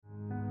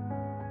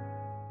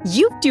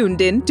You've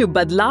tuned in to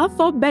Badlav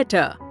for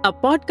Better, a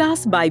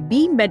podcast by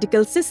B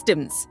Medical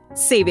Systems,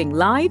 saving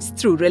lives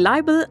through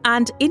reliable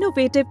and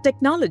innovative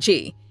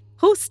technology.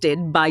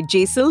 Hosted by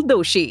Jaisal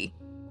Doshi.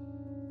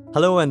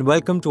 Hello and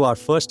welcome to our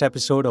first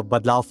episode of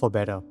Badlav for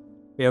Better.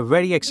 We are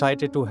very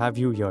excited to have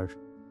you here.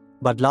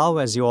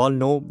 Badlav, as you all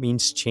know,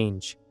 means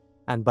change.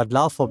 And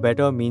Badlav for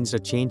Better means a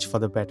change for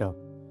the better.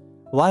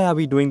 Why are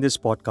we doing this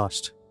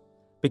podcast?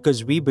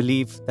 Because we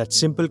believe that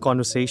simple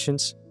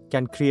conversations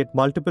can create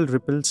multiple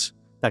ripples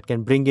that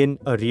can bring in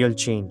a real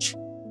change,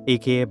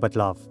 aka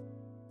Badlav.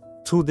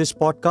 Through this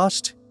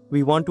podcast,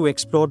 we want to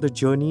explore the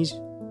journeys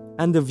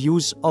and the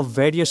views of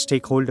various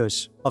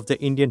stakeholders of the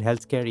Indian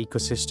healthcare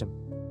ecosystem.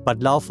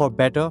 Badlav for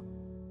Better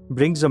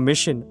brings a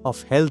mission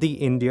of healthy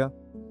India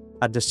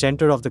at the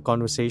center of the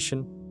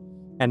conversation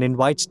and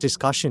invites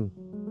discussion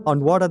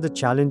on what are the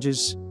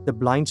challenges, the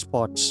blind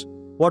spots,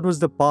 what was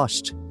the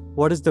past,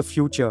 what is the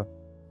future,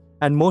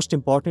 and most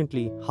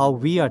importantly, how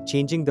we are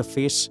changing the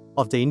face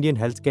of the Indian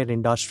healthcare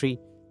industry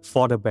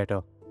for the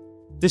better.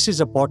 This is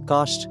a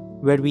podcast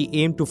where we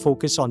aim to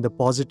focus on the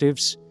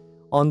positives,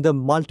 on the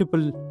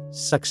multiple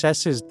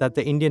successes that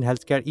the Indian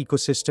healthcare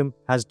ecosystem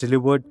has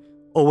delivered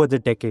over the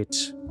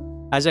decades.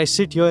 As I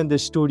sit here in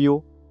this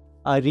studio,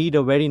 I read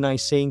a very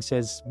nice saying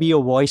says, be a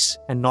voice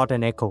and not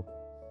an echo.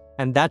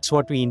 And that's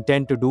what we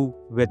intend to do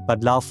with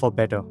Badlav for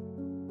Better.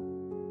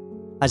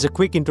 As a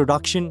quick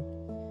introduction,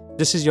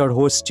 this is your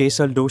host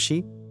Jaisal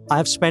Doshi. I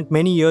have spent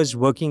many years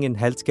working in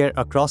healthcare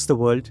across the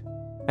world.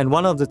 And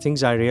one of the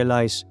things I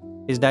realize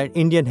is that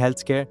Indian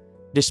healthcare,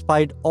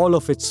 despite all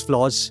of its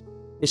flaws,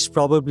 is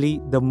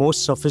probably the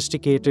most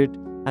sophisticated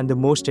and the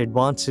most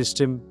advanced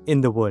system in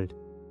the world.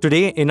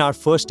 Today, in our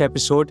first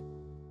episode,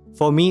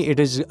 for me, it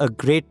is a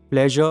great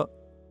pleasure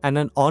and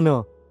an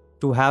honor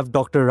to have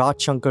Dr.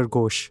 Raj Shankar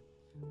Ghosh,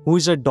 who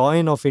is a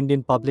doyen of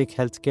Indian public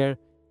healthcare,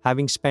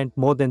 having spent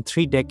more than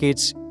 3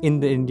 decades in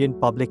the Indian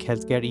public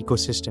healthcare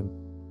ecosystem.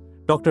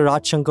 Dr.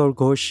 Raj Shankar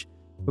Ghosh,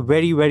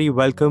 very, very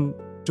welcome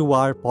to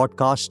our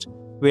podcast.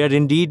 We are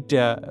indeed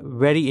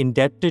very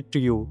indebted to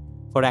you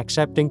for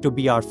accepting to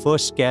be our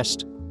first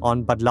guest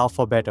on Badlav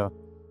for Better.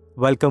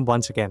 Welcome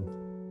once again.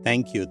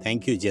 Thank you,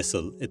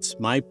 Jaisal. It's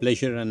my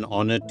pleasure and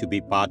honor to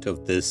be part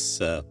of this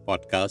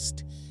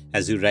podcast.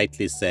 As you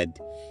rightly said,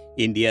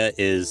 India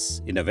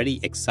is in a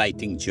very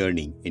exciting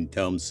journey in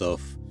terms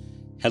of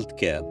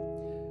healthcare,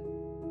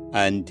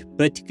 and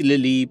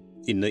particularly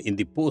in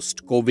the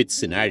post-COVID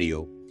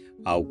scenario,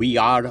 we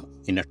are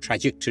in a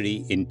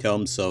trajectory in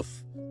terms of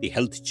the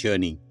health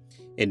journey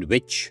in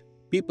which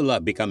people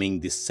are becoming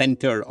the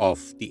center of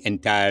the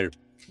entire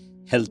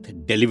health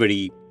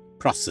delivery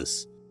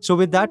process. So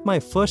with that,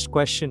 my first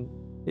question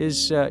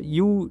is,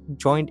 you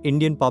joined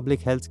Indian public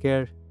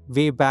healthcare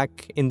way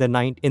back in the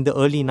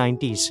early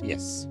 90s.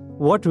 Yes.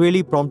 What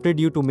really prompted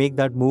you to make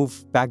that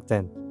move back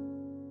then?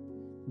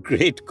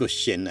 Great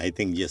question, I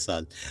think,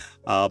 Jaisal.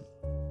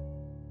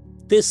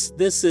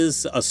 This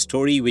is a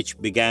story which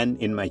began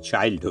in my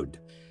childhood.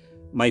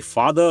 My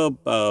father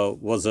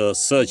was a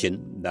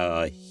surgeon.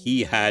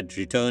 He had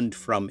returned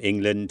from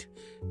England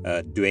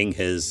doing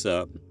his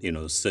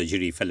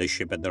surgery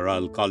fellowship at the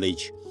Royal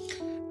College.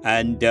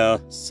 And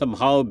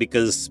somehow,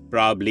 because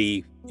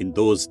probably in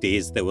those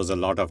days there was a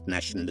lot of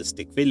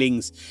nationalistic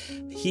feelings,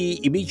 he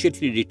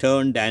immediately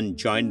returned and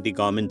joined the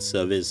government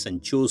service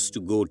and chose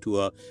to go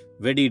to a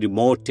very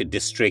remote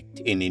district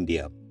in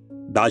India,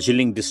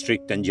 Darjeeling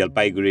district and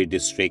Jalpaiguri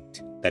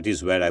district. That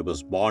is where I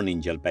was born,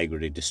 in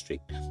Jalpaiguri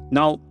district.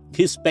 Now,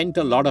 he spent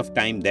a lot of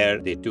time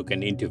there. They took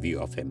an interview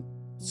of him.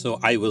 So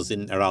I was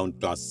in around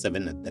class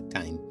 7 at that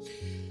time.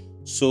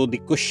 So the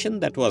question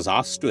that was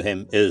asked to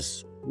him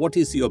is, what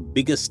is your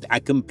biggest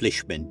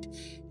accomplishment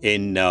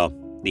in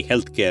the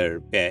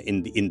healthcare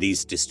in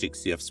these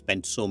districts? You have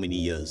spent so many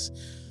years.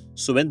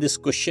 So when this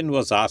question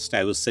was asked,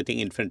 I was sitting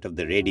in front of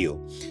the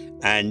radio,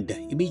 and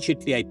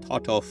immediately I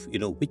thought of,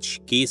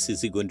 which case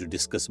is he going to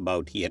discuss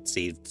about? He had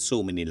saved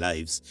so many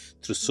lives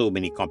through so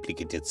many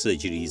complicated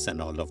surgeries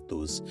and all of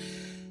those.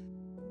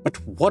 But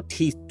what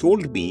he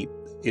told me,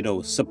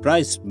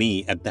 surprised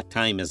me at that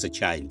time as a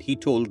child. He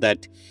told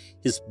that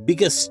his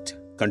biggest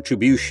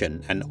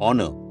contribution and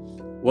honor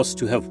was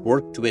to have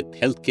worked with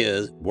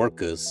healthcare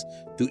workers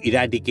to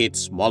eradicate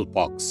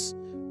smallpox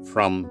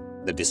from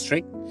the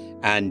district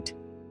and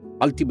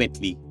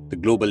ultimately the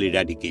global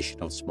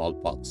eradication of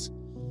smallpox.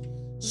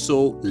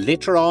 So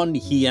later on,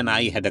 he and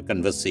I had a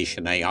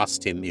conversation. I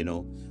asked him,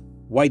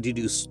 why did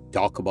you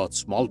talk about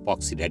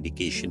smallpox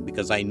eradication?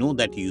 Because I know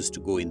that you used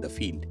to go in the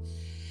field.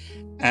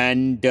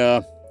 And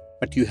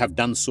but you have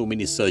done so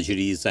many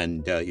surgeries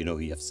and,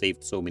 you have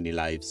saved so many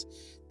lives.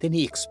 Then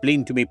he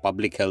explained to me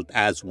public health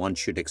as one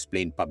should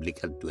explain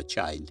public health to a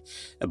child,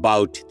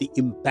 about the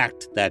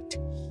impact that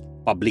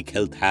public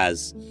health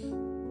has,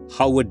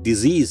 how a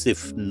disease,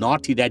 if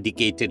not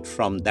eradicated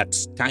from that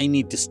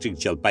tiny district,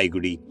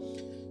 Jalpaiguri,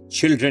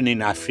 children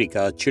in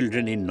Africa,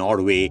 children in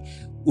Norway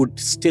would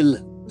still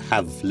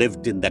have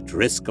lived in that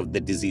risk of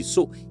the disease.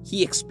 So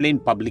he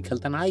explained public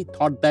health, and I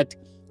thought that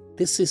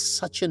this is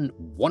such a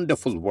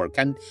wonderful work.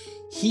 And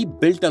he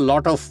built a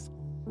lot of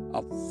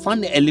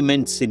fun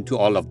elements into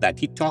all of that.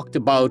 He talked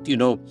about,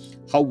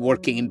 how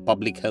working in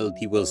public health,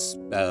 he was,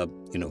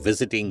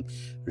 visiting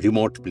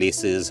remote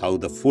places, how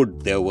the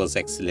food there was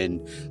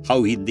excellent,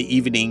 how in the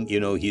evening,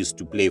 he used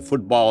to play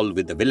football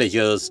with the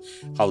villagers,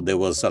 how there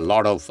was a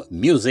lot of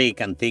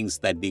music and things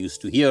that they used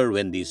to hear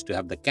when they used to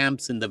have the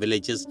camps in the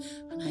villages.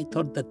 And I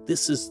thought that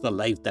this is the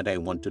life that I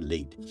want to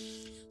lead.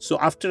 So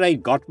after I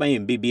got my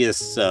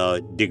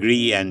MBBS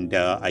degree and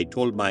I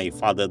told my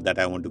father that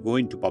I want to go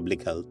into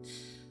public health,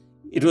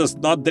 it was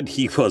not that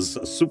he was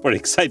super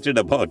excited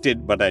about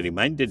it, but I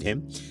reminded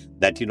him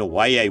that,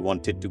 why I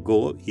wanted to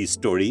go, his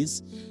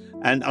stories.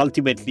 And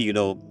ultimately,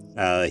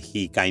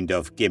 he kind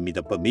of gave me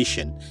the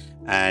permission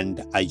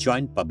and I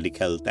joined public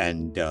health,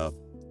 and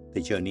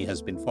the journey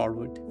has been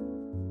forward.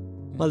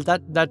 Well,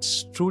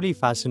 that's truly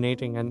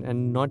fascinating,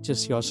 and not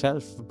just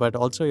yourself, but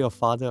also your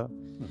father.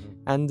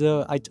 And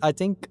I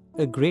think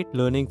a great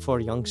learning for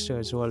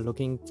youngsters who are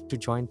looking to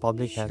join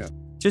public health.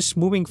 Just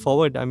moving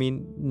forward,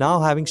 now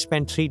having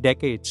spent 3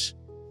 decades,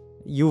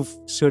 you've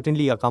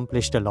certainly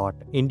accomplished a lot.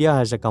 India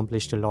has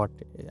accomplished a lot.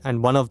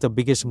 And one of the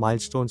biggest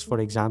milestones, for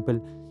example,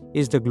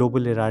 is the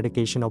global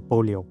eradication of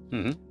polio,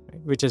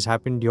 which has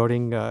happened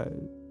during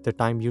the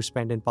time you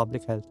spent in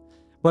public health.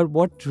 But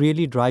what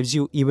really drives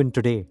you even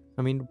today?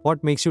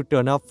 What makes you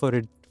turn up for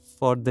it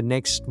for the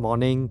next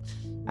morning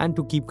and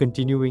to keep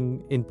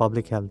continuing in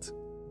public health?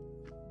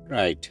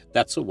 Right.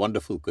 That's a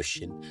wonderful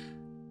question.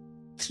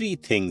 3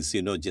 things,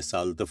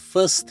 Jasal. The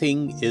first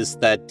thing is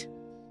that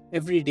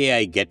every day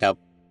I get up,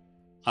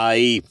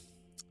 I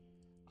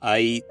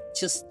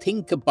just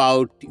think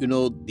about,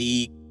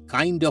 the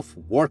kind of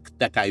work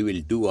that I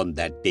will do on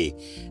that day.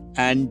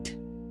 And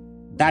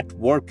that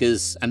work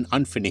is an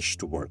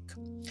unfinished work.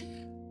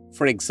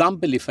 For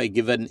example, if I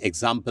give an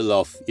example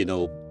of,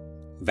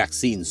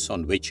 vaccines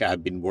on which I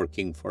have been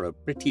working for a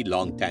pretty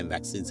long time,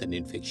 vaccines and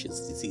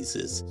infectious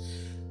diseases,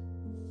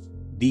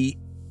 the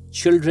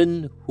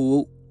children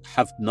who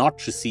have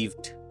not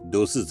received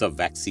doses of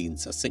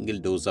vaccines, a single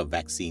dose of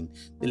vaccine,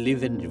 they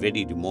live in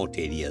very remote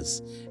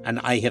areas. And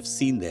I have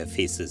seen their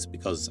faces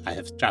because I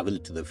have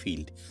traveled to the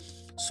field.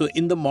 So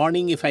in the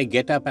morning, if I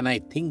get up and I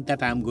think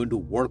that I'm going to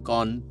work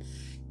on,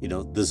 the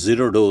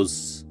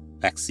 0-dose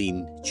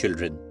vaccine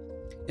children,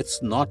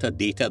 it's not a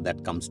data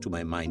that comes to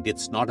my mind.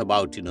 It's not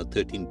about,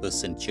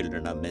 13%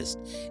 children are missed.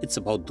 It's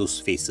about those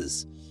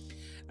faces.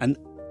 And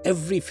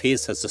every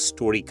face has a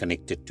story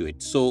connected to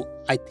it. So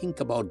I think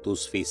about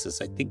those faces.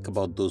 I think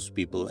about those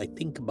people. I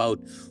think about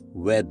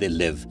where they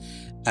live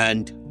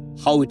and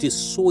how it is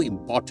so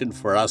important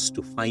for us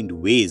to find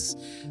ways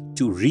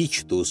to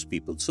reach those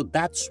people. So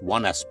that's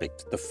one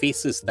aspect, the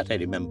faces that I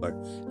remember.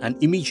 And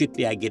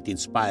immediately I get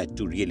inspired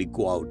to really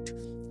go out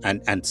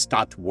and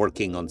start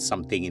working on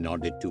something in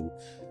order to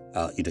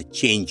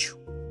change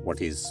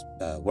what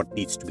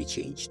needs to be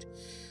changed.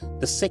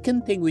 The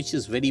second thing which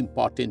is very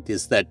important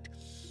is that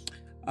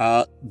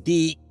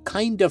the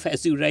kind of,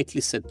 as you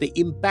rightly said, the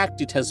impact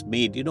it has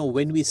made.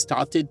 When we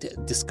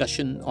started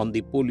discussion on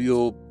the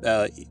polio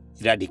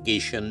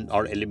eradication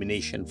or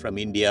elimination from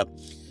India,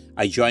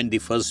 I joined the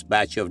first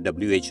batch of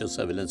WHO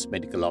surveillance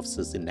medical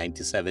officers in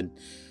 97.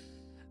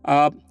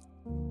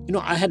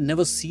 I had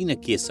never seen a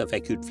case of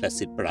acute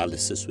flaccid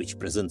paralysis which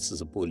presents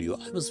as a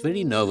polio. I was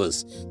very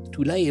nervous.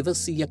 Will I ever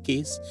see a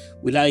case?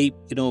 Will I,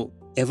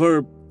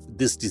 ever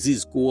this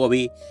disease go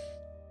away?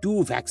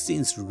 Do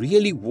vaccines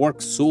really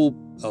work so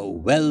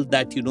well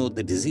that,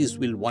 the disease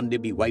will one day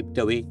be wiped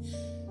away?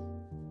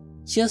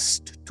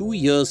 Just 2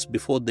 years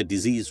before the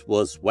disease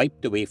was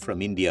wiped away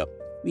from India,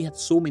 we had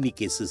so many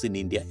cases in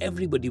India.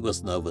 Everybody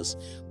was nervous.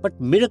 But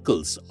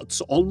miracles,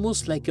 it's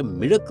almost like a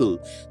miracle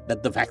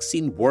that the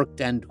vaccine worked,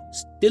 and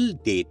till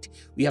date,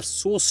 we have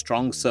so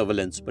strong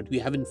surveillance, but we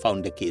haven't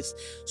found a case.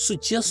 So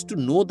just to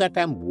know that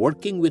I'm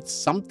working with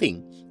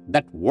something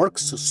that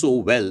works so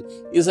well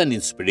is an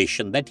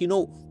inspiration that,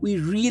 we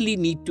really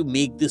need to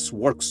make this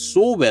work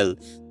so well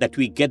that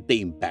we get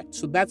the impact.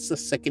 So that's the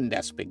second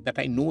aspect, that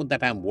I know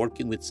that I'm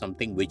working with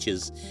something which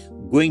is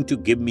going to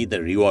give me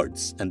the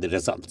rewards and the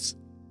results.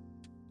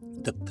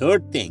 The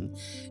third thing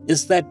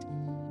is that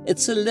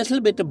it's a little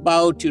bit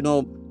about,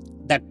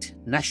 that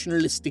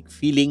nationalistic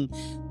feeling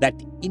that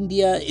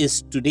India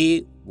is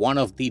today one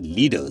of the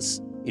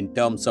leaders in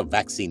terms of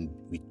vaccine.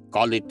 We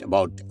call it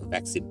about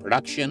vaccine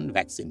production,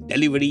 vaccine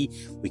delivery.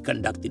 We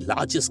conduct the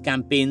largest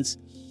campaigns.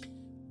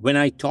 When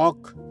I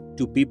talk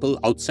to people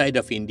outside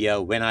of India,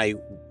 when I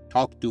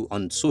talk to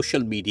on social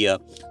media,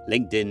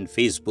 LinkedIn,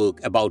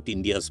 Facebook, about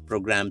India's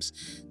programs,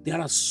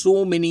 there is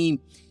so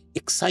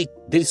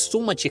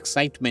much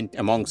excitement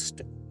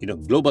amongst,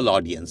 global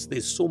audience.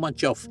 There's so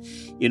much of,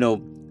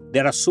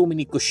 there are so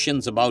many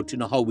questions about,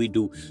 how we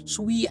do.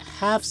 So we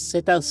have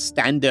set a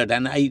standard,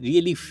 and I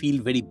really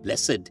feel very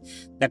blessed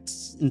that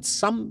in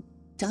some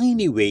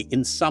tiny way,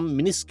 in some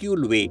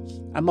minuscule way,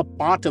 I'm a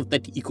part of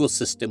that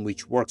ecosystem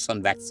which works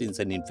on vaccines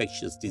and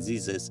infectious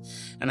diseases.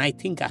 And I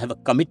think I have a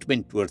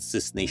commitment towards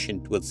this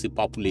nation, towards the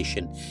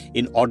population,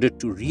 in order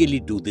to really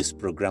do this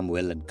program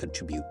well and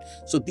contribute.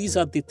 So these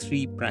are the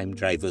 3 prime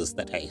drivers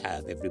that I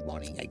have every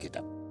morning I get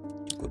up.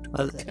 go to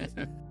Well,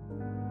 work.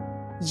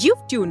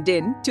 You've tuned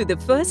in to the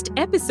first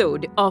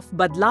episode of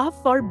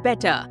Badlav for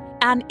Better,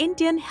 an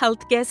Indian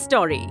healthcare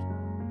story.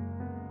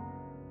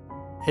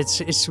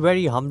 it's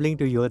very humbling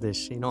to hear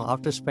this.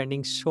 After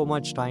spending so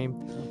much time,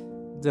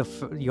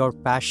 your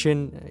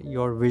passion,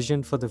 your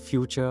vision for the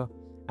future,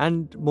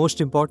 and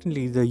most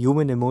importantly, the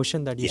human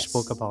emotion that you Yes.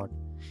 spoke about.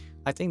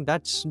 I think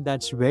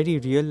that's very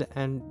real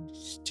and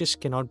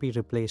just cannot be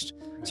replaced.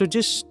 So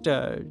just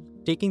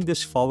taking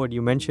this forward,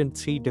 you mentioned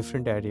three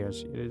different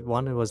areas.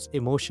 One was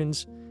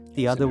emotions.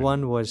 The other Absolutely.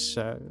 one was,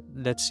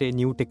 let's say,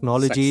 new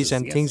technologies Success,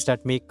 and yes. things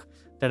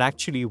that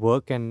actually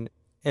work and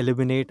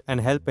eliminate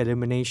and help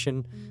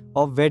elimination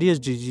of various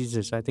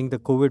diseases. I think the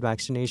COVID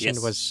vaccination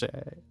Yes. was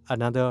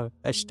another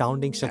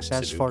astounding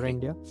success for Absolutely.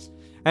 India.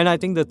 And I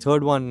think the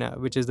third one,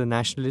 which is the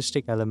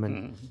nationalistic element,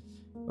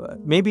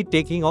 Mhm. maybe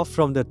taking off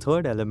from the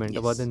third element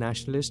about the Yes.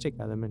 nationalistic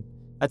element,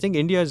 I think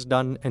India has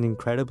done an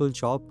incredible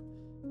job.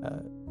 Uh,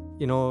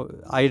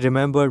 I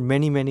remember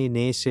many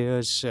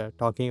naysayers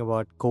talking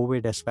about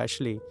COVID,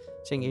 especially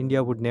saying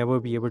India would never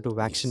be able to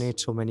vaccinate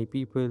so many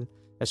people.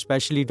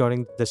 Especially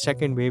during the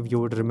second wave, you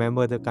would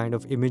remember the kind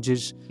of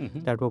images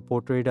Mhm. that were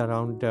portrayed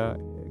around,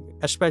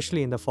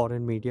 especially in the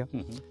foreign media.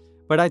 Mhm.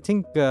 But I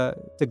think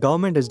the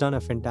government has done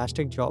a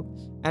fantastic job,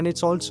 and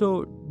it's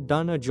also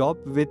done a job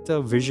with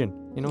a vision.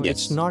 It's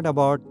Yes. not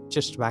about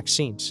just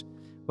vaccines,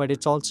 but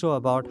it's also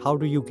about how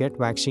do you get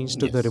vaccines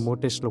to the Yes.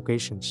 remotest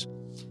locations.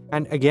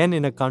 And again,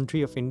 in a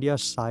country of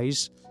India's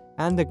size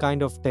and the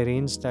kind of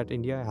terrains that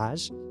India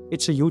has,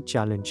 it's a huge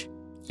challenge.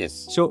 Yes.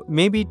 So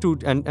maybe to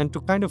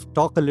kind of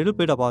talk a little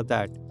bit about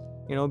that,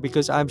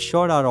 because I'm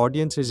sure our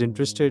audience is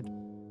interested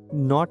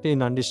not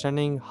in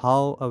understanding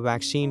how a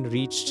vaccine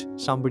reached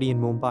somebody in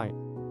Mumbai,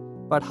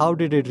 but how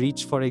did it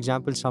reach, for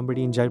example,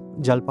 somebody in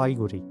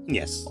Jalpaiguri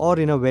Yes. or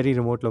in a very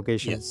remote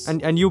location. Yes.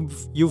 And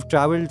you've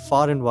traveled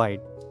far and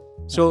wide.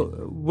 So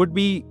would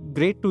be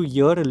great to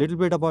hear a little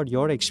bit about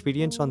your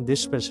experience on this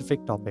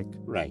specific topic.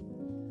 Right.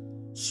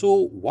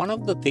 So, one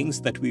of the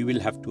things that we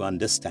will have to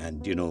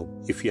understand,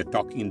 if you're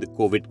talking in the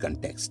COVID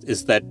context,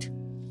 is that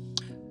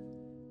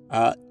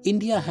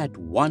India had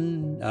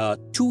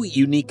two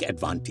unique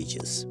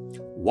advantages.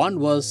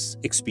 One was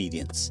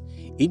experience.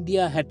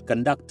 India had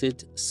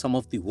conducted some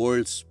of the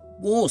world's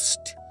most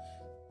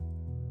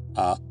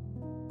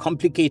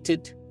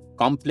complicated,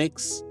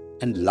 complex,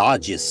 and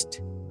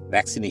largest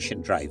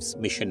vaccination drives,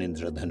 Mission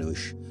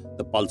Indradhanush,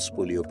 the Pulse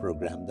Polio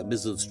program, the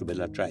Measles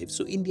Rubella drive.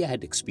 So India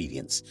had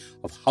experience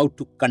of how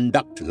to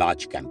conduct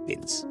large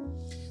campaigns.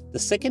 The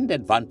second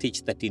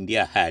advantage that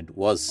India had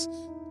was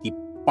the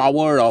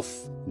power of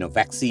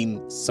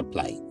vaccine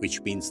supply,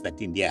 which means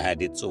that India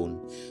had its own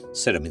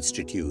serum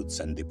institutes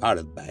and the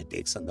Bharat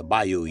Biotechs and the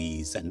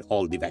BioEs and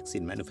all the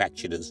vaccine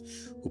manufacturers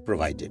who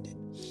provided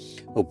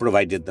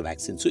the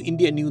vaccine. So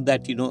India knew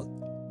that,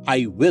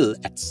 I will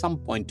at some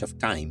point of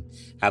time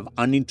have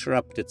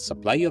uninterrupted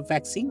supply of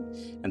vaccine.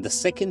 And the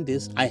second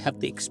is I have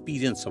the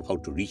experience of how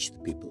to reach the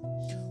people.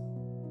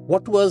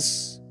 What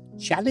was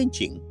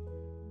challenging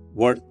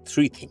were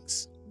three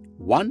things.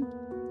 One,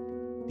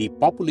 the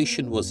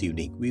population was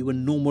unique. We were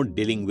no more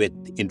dealing with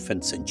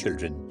infants and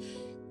children.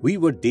 We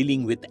were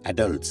dealing with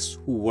adults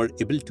who were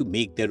able to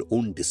make their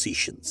own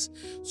decisions.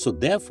 So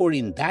therefore,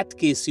 in that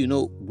case,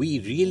 we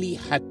really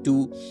had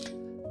to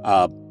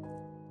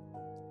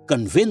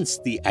convince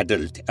the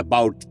adult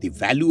about the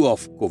value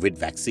of COVID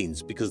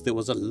vaccines, because there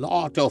was a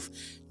lot of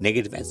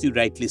negative, as you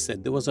rightly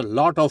said, there was a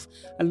lot of,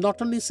 and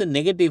not only say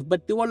negative,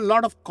 but there were a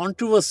lot of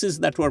controversies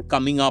that were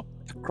coming up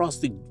across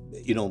the,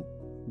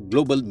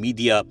 global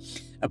media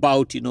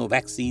about,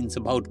 vaccines,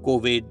 about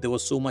COVID. There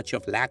was so much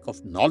of lack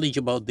of knowledge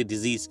about the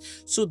disease.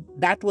 So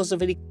that was a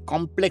very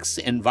complex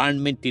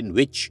environment in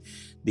which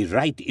the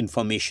right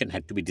information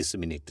had to be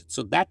disseminated.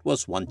 So that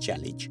was one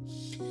challenge.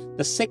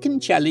 The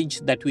second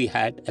challenge that we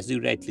had, as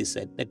you rightly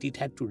said, that it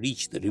had to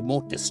reach the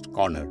remotest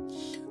corner.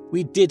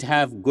 We did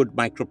have good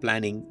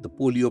micro-planning. The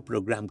polio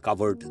program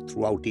covered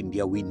throughout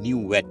India. We knew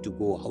where to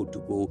go, how to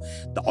go,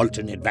 the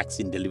alternate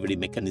vaccine delivery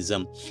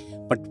mechanism.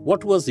 But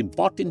what was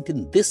important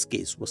in this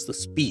case was the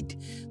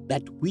speed,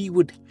 that we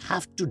would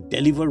have to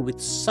deliver with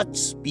such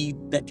speed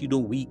that,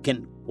 we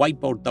can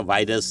wipe out the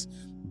virus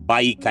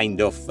by kind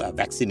of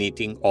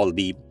vaccinating all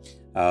the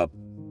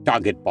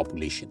target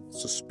population.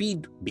 So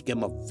speed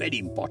became a very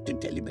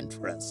important element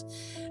for us.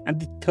 And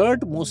the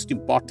third most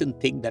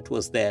important thing that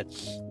was there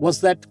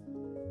was that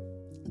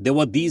there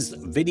were these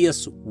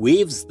various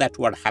waves that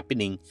were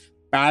happening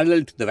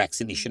parallel to the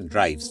vaccination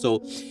drive.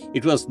 So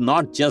it was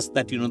not just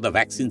that, the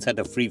vaccines had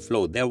a free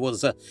flow. There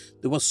was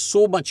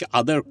so much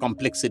other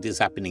complexities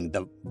happening.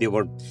 There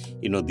were,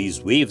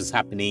 these waves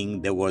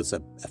happening. There was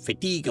a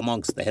fatigue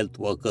amongst the health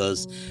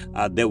workers.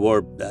 There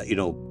were,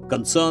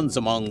 concerns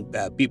among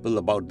people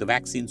about the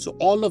vaccine. So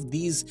all of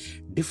these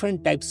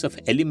different types of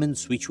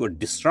elements which were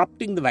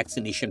disrupting the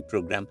vaccination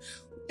program,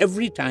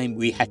 every time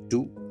we had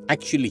to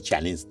actually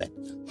challenge that.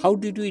 How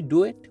did we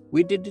do it?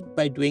 We did it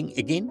by doing,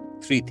 again,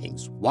 three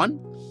things. One,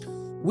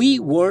 we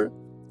were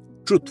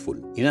truthful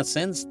in a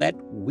sense that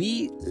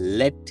we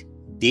let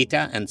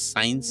data and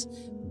science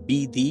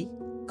be the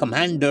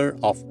commander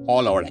of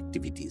all our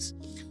activities.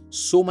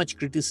 So much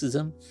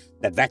criticism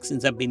that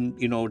vaccines have been,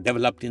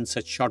 developed in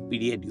such short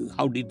period.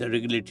 How did the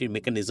regulatory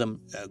mechanism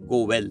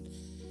go well?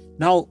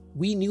 Now,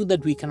 we knew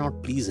that we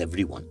cannot please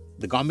everyone.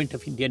 The government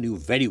of India knew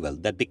very well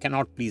that they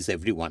cannot please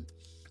everyone.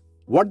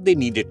 What they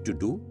needed to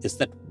do is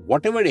that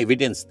whatever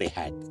evidence they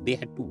had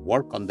to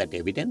work on that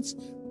evidence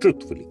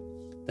truthfully.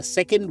 The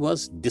second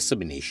was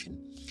dissemination.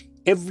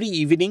 Every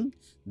evening,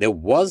 there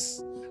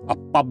was a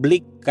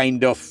public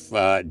kind of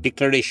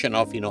declaration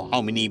of,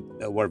 how many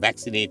were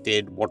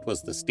vaccinated, what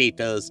was the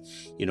status,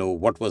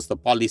 what was the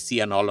policy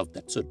and all of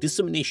that. So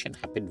dissemination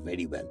happened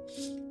very well.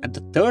 And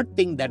the third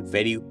thing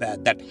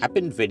that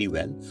happened very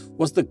well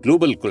was the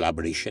global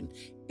collaboration.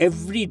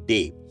 Every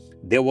day,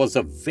 there was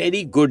a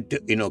very good,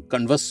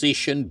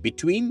 conversation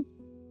between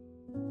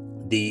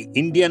the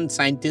Indian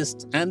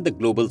scientists and the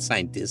global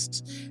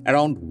scientists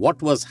around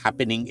what was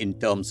happening in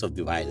terms of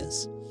the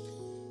virus.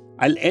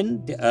 I'll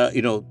end,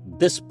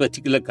 this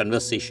particular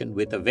conversation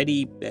with a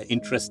very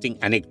interesting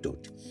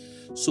anecdote.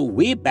 So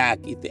way back,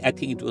 I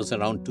think it was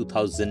around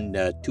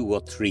 2002 or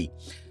 3,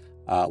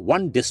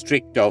 one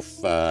district of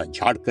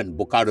Jharkhand,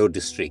 Bokaro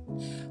district,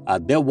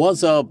 there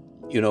was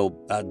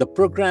the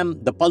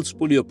program, the pulse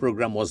polio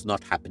program was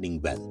not happening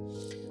well.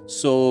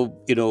 So,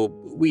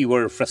 we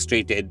were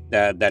frustrated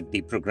that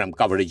the program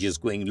coverage is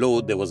going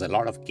low. There was a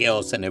lot of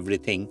chaos and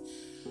everything.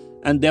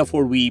 And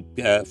therefore, we,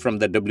 from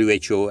the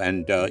WHO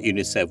and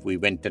UNICEF, we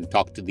went and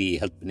talked to the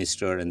health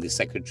minister and the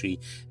secretary.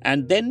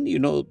 And then,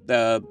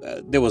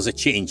 there was a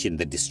change in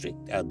the district.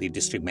 The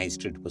district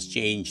magistrate was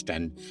changed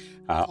and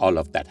all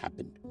of that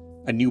happened.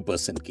 A new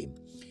person came.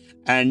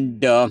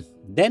 And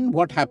then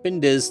what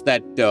happened is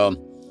that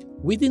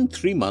within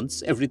 3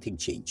 months, everything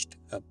changed.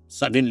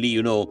 Suddenly,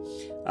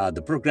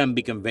 the program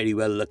became very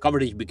well, the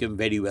coverage became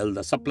very well,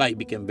 the supply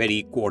became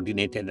very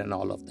coordinated and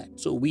all of that.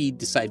 So we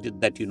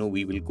decided that,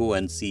 we will go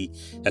and see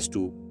as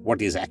to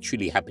what is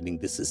actually happening.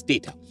 This is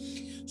data.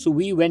 So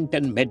we went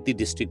and met the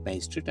district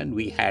magistrate and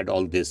we had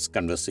all this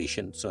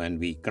conversation. So, and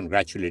we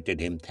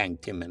congratulated him,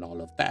 thanked him and all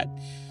of that.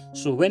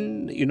 So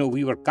when,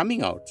 we were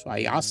coming out, so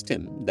I asked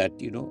him that,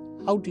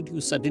 how did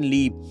you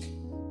suddenly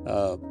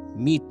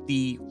meet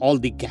all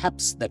the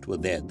gaps that were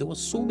there? There were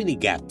so many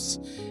gaps.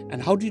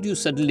 And how did you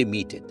suddenly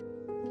meet it?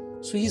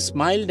 So he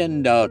smiled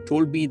and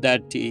told me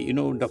that,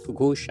 Dr.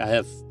 Ghosh, I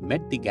have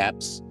met the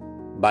gaps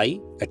by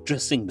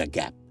addressing the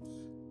gap.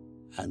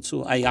 And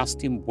so I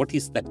asked him, what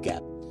is that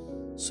gap?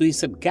 So he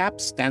said, GAP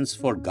stands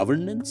for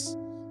governance,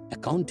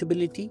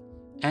 accountability,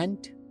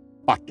 and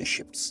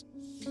partnerships.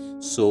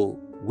 So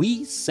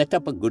we set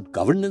up a good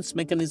governance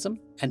mechanism,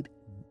 and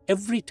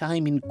every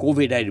time in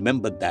COVID, I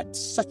remember that.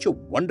 Such a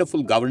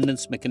wonderful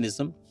governance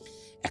mechanism.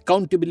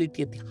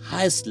 Accountability at the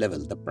highest level.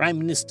 The Prime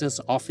Minister's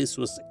office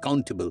was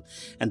accountable,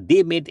 and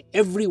they made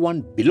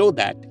everyone below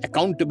that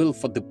accountable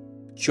for the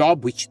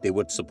job which they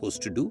were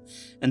supposed to do.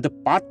 And the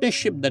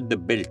partnership that they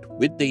built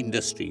with the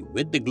industry,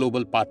 with the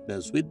global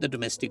partners, with the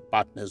domestic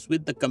partners,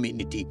 with the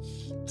community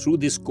through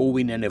this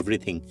COVID and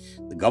everything,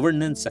 the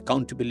governance,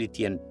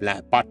 accountability, and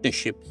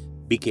partnership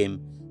became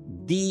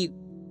the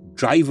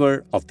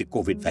driver of the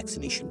COVID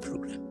vaccination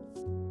program.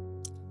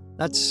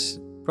 That's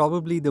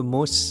probably the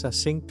most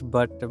succinct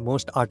but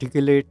most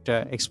articulate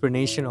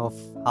explanation of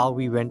how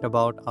we went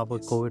about our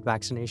COVID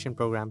vaccination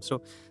program.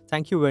 So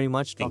thank you very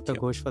much, Dr.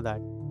 Ghosh, for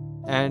that.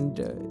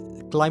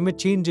 And climate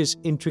change is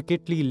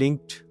intricately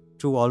linked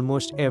to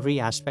almost every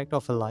aspect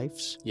of our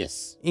lives.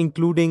 Yes.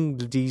 Including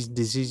these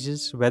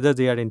diseases, whether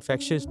they are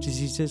infectious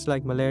diseases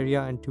like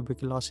malaria and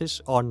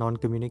tuberculosis or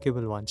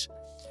non-communicable ones.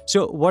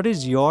 So what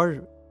is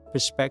your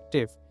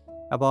perspective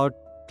about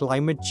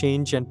climate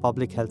change and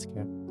public health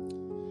care?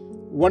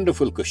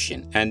 Wonderful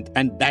question. And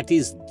that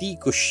is the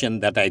question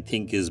that I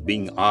think is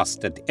being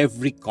asked at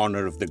every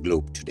corner of the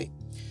globe today.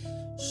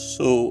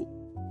 So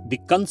the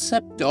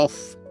concept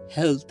of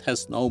health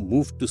has now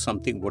moved to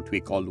something what we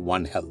call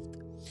One Health.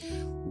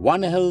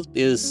 One Health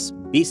is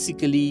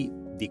basically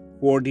the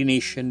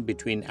coordination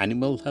between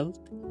animal health,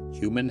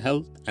 human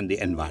health, and the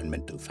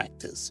environmental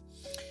factors.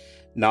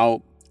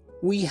 Now,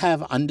 we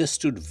have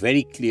understood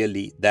very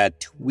clearly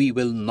that we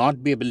will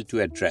not be able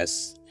to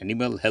address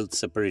animal health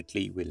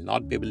separately, will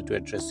not be able to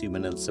address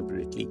human health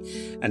separately.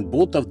 And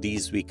both of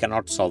these, we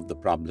cannot solve the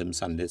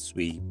problems unless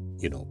we,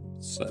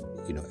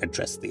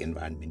 address the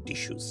environment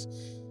issues.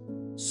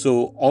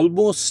 So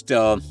almost,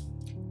 I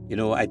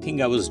think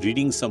I was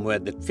reading somewhere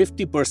that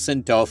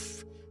 50%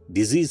 of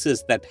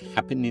diseases that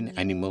happen in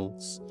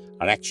animals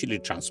are actually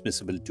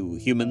transmissible to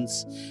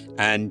humans.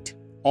 And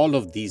all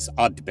of these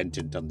are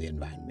dependent on the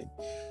environment.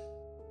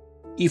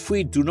 If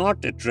we do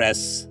not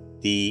address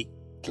the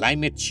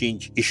climate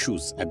change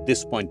issues at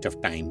this point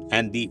of time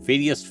and the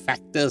various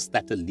factors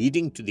that are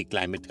leading to the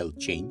climate health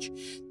change,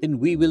 then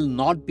we will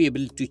not be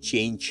able to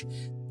change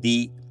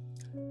the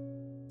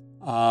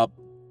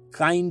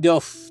kind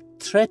of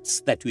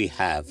threats that we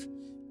have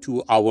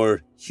to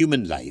our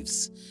human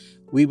lives.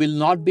 We will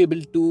not be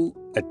able to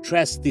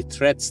address the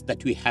threats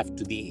that we have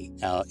to the,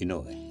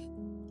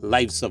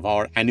 lives of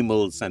our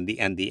animals and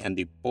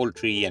the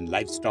poultry and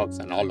livestock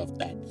and all of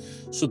that.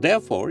 So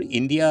therefore,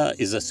 India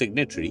is a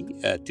signatory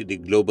to the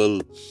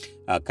global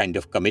kind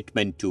of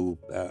commitment to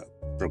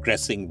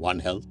progressing One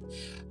Health.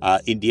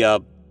 India,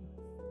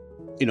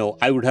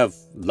 I would have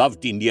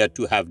loved India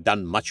to have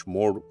done much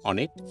more on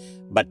it,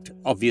 but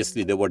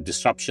obviously there were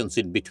disruptions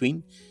in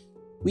between.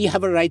 We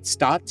have a right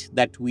start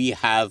that we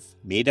have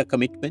made a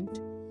commitment.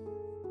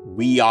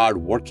 We are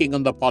working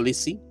on the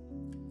policy.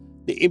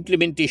 The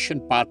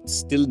implementation part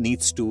still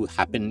needs to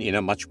happen in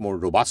a much more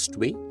robust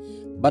way.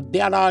 But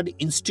there are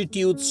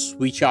institutes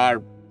which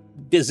are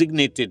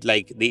designated,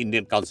 like the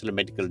Indian Council of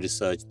Medical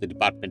Research, the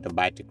Department of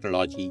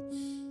Biotechnology.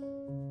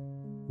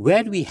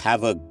 Where we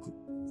have a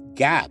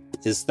gap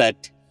is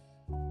that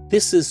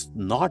this is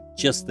not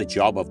just the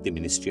job of the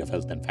Ministry of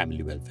Health and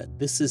Family Welfare.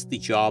 This is the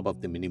job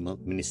of the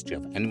Ministry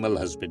of Animal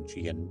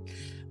Husbandry and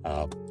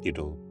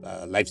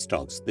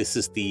livestock. This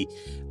is the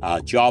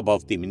job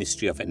of the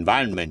Ministry of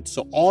Environment.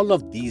 So all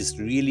of these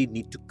really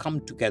need to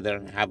come together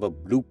and have a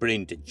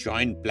blueprint, a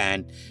joint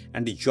plan,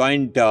 and a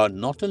joint,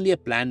 not only a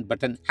plan,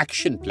 but an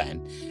action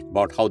plan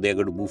about how they're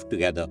going to move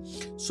together.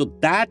 So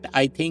that,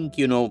 I think,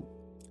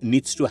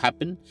 needs to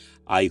happen.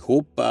 I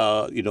hope,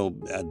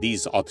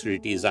 these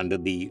authorities under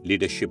the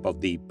leadership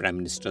of the Prime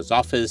Minister's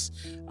office,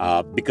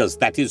 because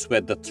that is where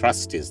the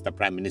thrust is. The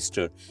Prime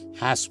Minister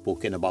has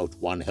spoken about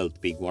One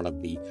Health being one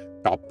of the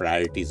top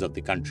priorities of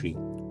the country.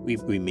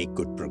 We make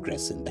good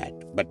progress in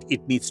that. But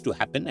it needs to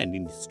happen, and it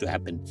needs to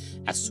happen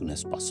as soon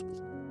as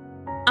possible.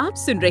 आप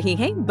सुन रहे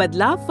हैं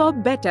बदलाव for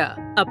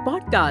better, a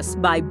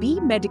podcast by B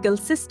Medical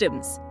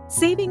Systems,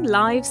 saving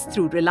lives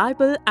through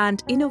reliable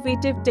and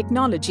innovative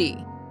technology.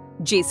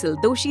 Jaisal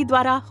Doshi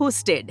द्वारा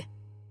hosted.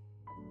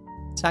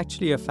 It's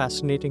actually a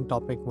fascinating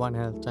topic, One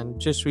Health. And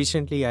just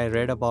recently I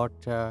read about,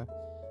 I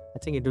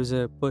think it was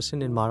a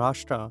person in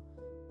Maharashtra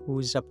who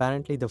is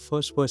apparently the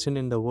first person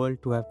in the world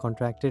to have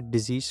contracted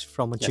disease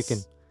from a chicken.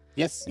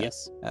 Yes.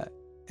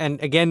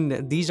 And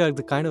again, these are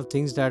the kind of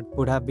things that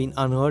would have been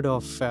unheard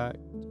of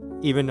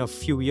even a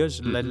few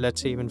years,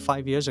 let's say even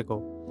 5 years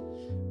ago.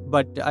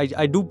 But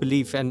I do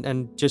believe,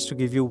 and just to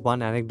give you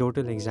one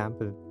anecdotal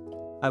example,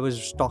 I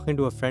was talking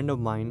to a friend of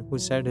mine who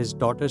said his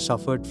daughter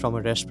suffered from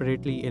a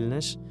respiratory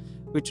illness,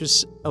 which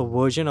was a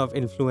version of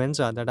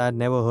influenza that I had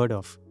never heard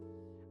of.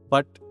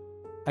 But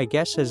I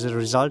guess as a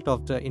result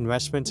of the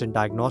investments in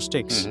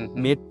diagnostics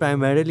made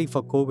primarily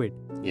for COVID,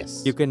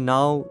 yes, you can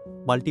now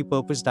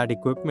multi-purpose that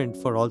equipment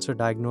for also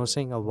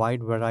diagnosing a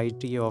wide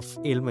variety of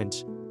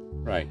ailments.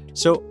 Right.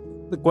 So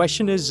the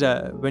question is,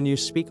 when you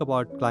speak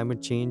about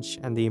climate change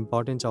and the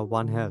importance of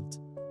One Health,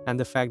 and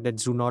the fact that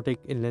zoonotic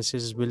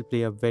illnesses will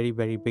play a very,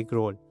 very big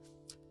role.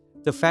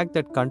 The fact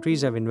that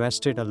countries have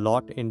invested a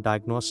lot in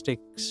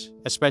diagnostics,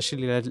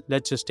 especially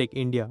let's just take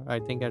India. I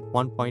think at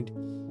one point,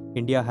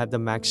 India had the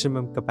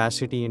maximum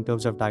capacity in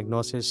terms of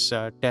diagnosis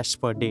tests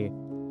per day.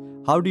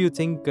 How do you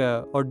think,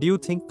 or do you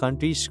think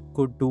countries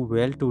could do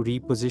well to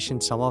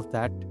reposition some of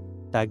that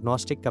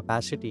diagnostic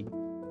capacity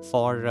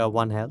for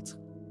One Health?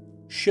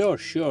 Sure.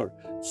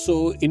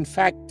 So, in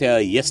fact,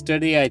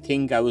 yesterday, I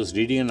think I was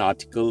reading an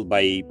article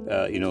by,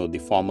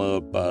 the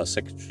former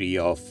Secretary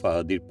of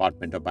the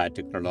Department of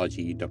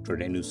Biotechnology, Dr.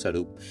 Renu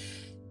Sarup,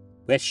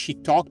 where she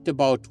talked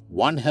about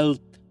One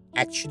Health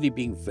actually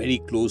being very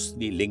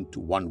closely linked to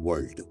One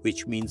World,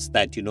 which means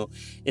that,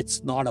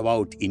 it's not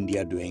about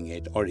India doing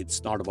it, or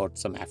it's not about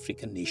some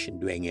African nation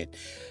doing it.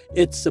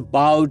 It's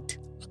about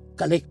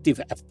collective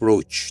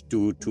approach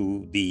to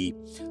the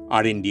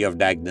R&D of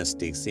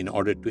diagnostics in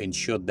order to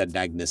ensure that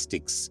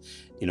diagnostics,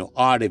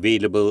 are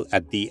available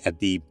at the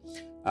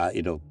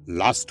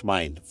last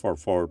mile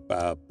for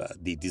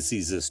the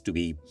diseases to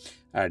be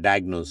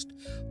diagnosed.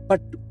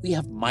 But we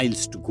have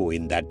miles to go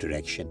in that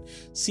direction.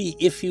 See,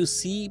 if you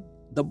see,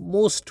 the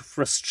most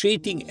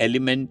frustrating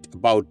element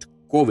about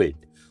COVID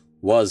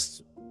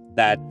was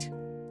that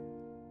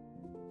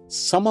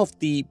some of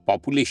the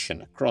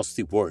population across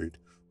the world,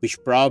 which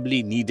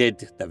probably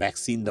needed the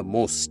vaccine the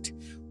most,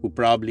 who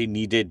probably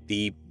needed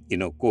the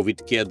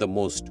COVID care the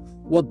most,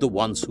 were the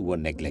ones who were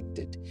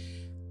neglected.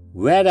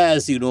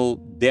 Whereas,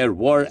 there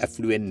were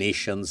affluent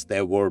nations,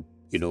 there were,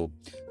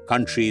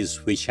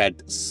 countries which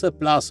had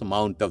surplus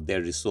amount of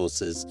their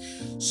resources.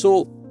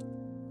 So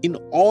in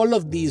all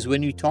of these,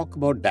 when we talk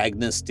about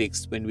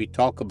diagnostics, when we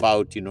talk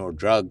about,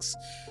 drugs,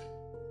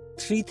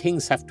 three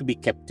things have to be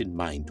kept in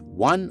mind.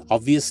 One,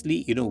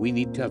 obviously, we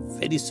need to have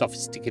very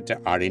sophisticated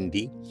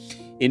R&D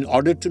in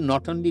order to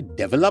not only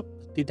develop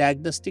the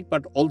diagnostic,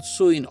 but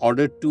also in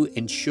order to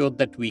ensure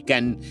that we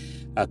can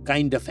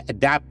kind of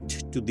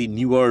adapt to the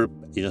newer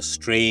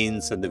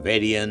strains and the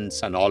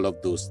variants and all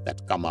of those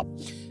that come up.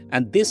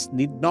 And this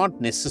need not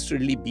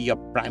necessarily be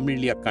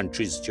primarily a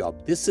country's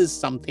job. This is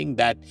something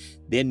that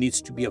there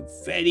needs to be a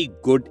very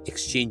good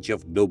exchange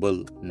of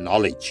global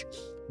knowledge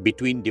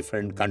between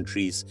different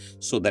countries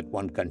so that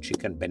one country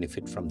can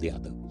benefit from the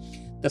other.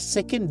 The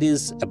second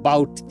is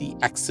about the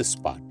access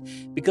part,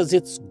 because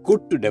it's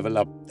good to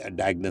develop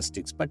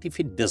diagnostics, but if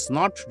it does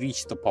not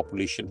reach the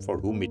population for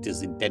whom it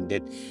is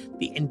intended,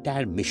 the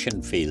entire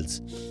mission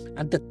fails.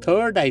 And the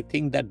third, I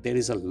think that there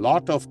is a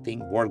lot of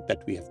work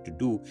that we have to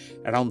do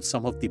around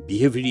some of the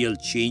behavioral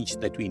change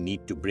that we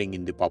need to bring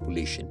in the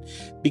population,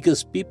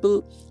 because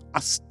people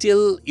are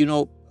still,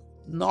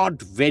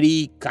 not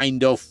very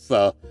kind of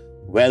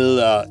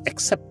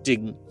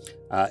accepting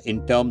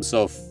in terms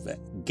of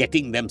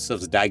getting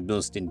themselves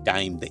diagnosed in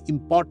time. The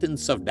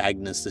importance of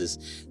diagnosis,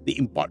 the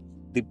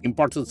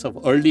importance of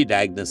early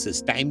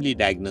diagnosis, timely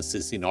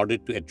diagnosis in order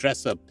to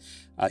address a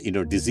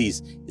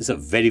disease is a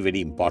very,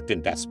 very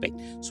important aspect.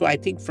 So I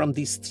think from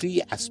these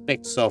three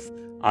aspects of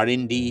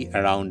R&D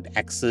around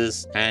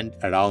access and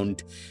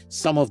around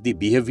some of the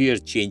behavior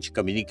change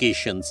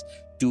communications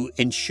to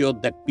ensure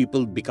that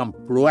people become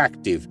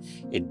proactive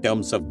in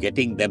terms of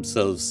getting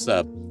themselves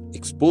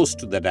exposed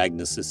to the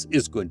diagnosis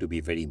is going to be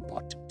very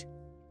important.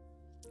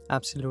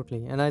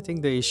 Absolutely. And I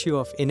think the issue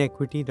of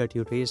inequity that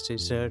you raised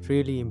is a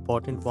really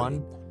important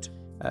one.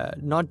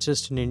 Not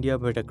just in India,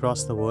 but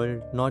across the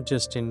world, not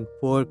just in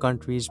poor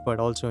countries, but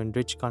also in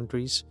rich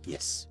countries.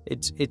 Yes.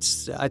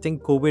 It's. I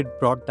think COVID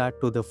brought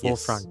that to the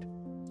forefront.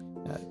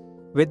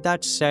 With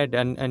that said,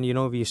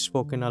 and we've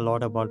spoken a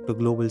lot about the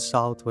global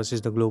south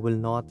versus the global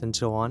north and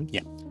so on.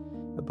 Yeah.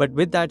 But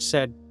with that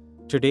said,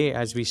 today,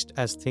 as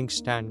things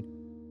stand,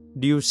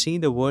 do you see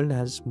the world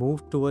has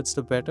moved towards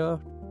the better,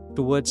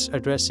 towards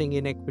addressing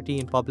inequity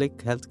in public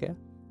healthcare?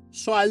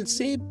 So I'll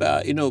say,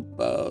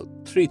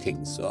 three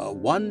things.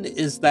 One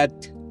is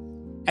that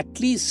at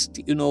least,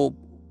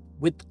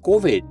 with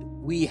COVID,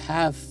 we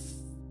have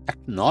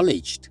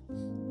acknowledged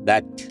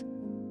that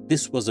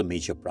this was a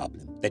major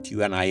problem that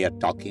you and I are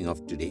talking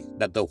of today,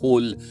 that the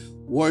whole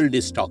world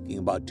is talking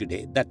about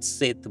today. That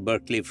Seth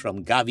Berkley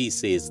from Gavi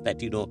says that,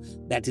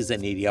 that is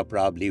an area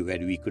probably where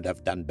we could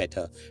have done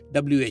better.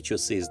 WHO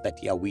says that,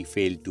 we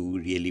failed to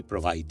really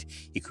provide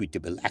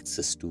equitable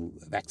access to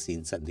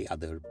vaccines and the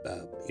other,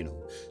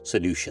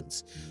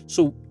 solutions.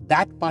 So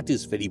that part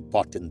is very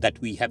important,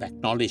 that we have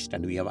acknowledged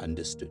and we have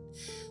understood.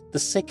 The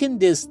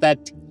second is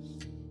that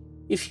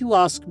if you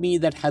ask me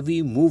that have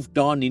we moved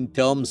on in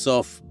terms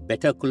of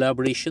better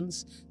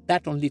collaborations,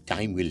 that only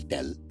time will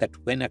tell. That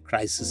when a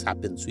crisis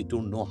happens, we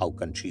don't know how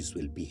countries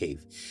will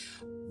behave.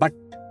 But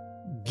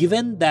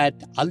given that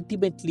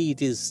ultimately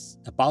it is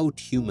about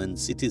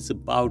humans, it is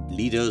about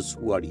leaders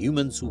who are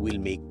humans who will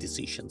make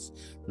decisions,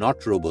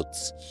 not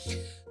robots.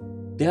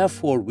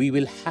 Therefore, we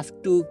will have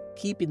to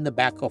keep in the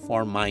back of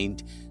our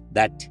mind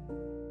that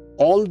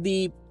all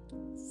the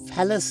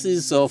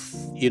fallacies of,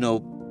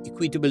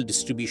 equitable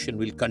distribution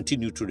will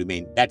continue to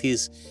remain. That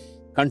is,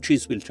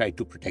 countries will try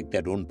to protect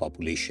their own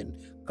population.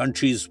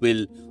 Countries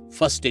will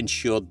first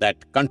ensure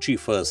that country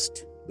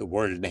first, the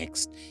world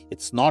next.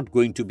 It's not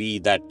going to be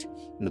that,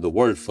 the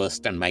world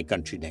first and my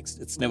country next.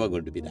 It's never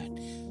going to be that.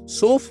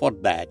 So for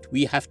that,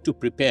 we have to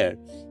prepare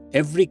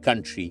every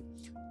country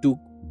to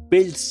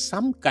build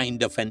some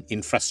kind of an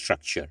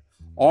infrastructure,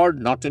 or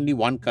not only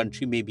one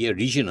country, maybe a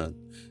regional,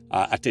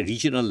 at a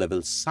regional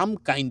level, some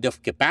kind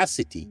of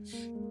capacity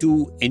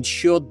to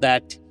ensure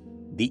that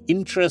the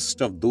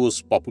interest of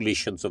those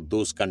populations of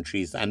those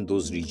countries and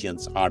those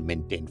regions are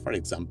maintained. For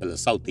example, a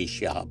South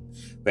Asia hub,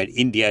 where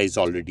India is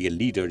already a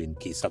leader in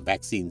case of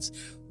vaccines.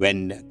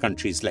 When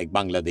countries like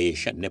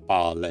Bangladesh and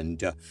Nepal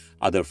and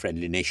other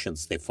friendly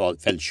nations, they fell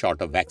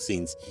short of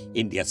vaccines,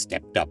 India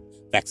stepped up.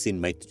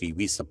 Vaccine Maitri,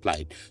 we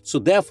supplied. So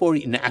therefore,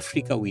 in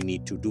Africa, we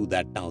need to do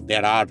that now.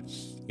 There are,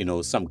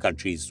 some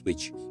countries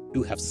which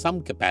do have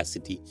some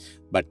capacity,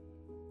 but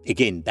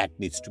again, that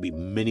needs to be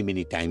many,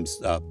 many times,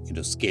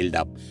 scaled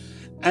up.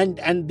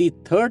 And the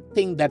third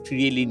thing that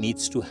really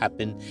needs to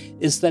happen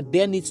is that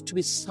there needs to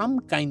be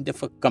some kind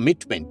of a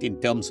commitment in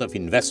terms of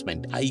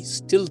investment. I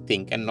still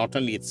think, and not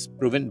only it's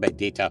proven by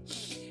data,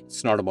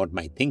 it's not about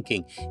my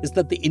thinking, is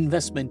that the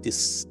investment is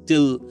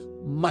still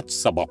much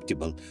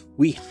suboptimal.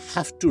 We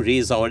have to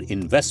raise our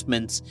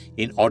investments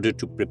in order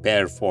to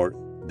prepare for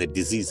the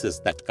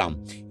diseases that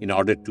come, in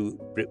order to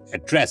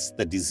address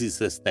the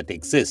diseases that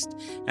exist.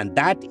 And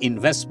that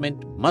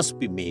investment must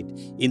be made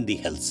in the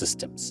health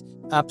systems.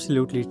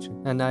 Absolutely.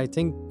 And I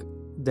think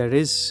there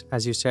is,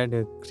 as you said,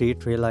 a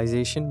great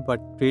realization, but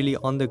really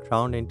on the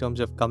ground in terms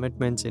of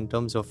commitments, in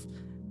terms of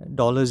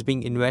dollars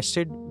being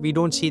invested, we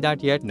don't see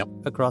that yet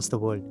across the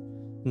world,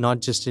 not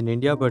just in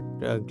India, but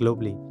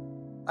globally.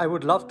 I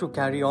would love to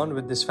carry on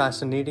with this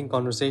fascinating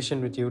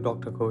conversation with you,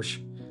 Dr. Ghosh,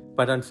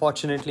 but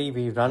unfortunately,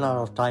 we run out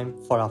of time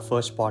for our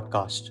first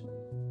podcast.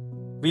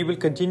 We will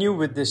continue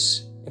with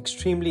this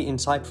extremely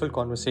insightful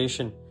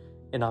conversation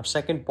in our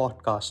second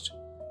podcast.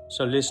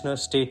 So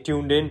listeners, stay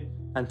tuned in,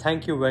 and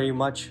thank you very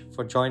much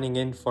for joining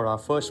in for our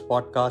first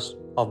podcast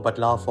of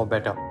Badlav for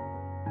Better.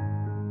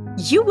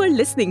 You were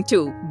listening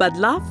to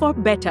Badlav for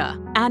Better,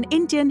 an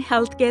Indian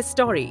healthcare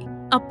story,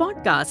 a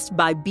podcast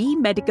by B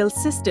Medical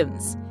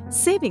Systems,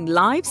 saving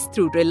lives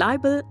through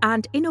reliable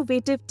and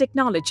innovative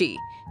technology,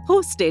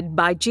 hosted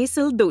by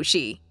Jaisal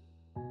Doshi.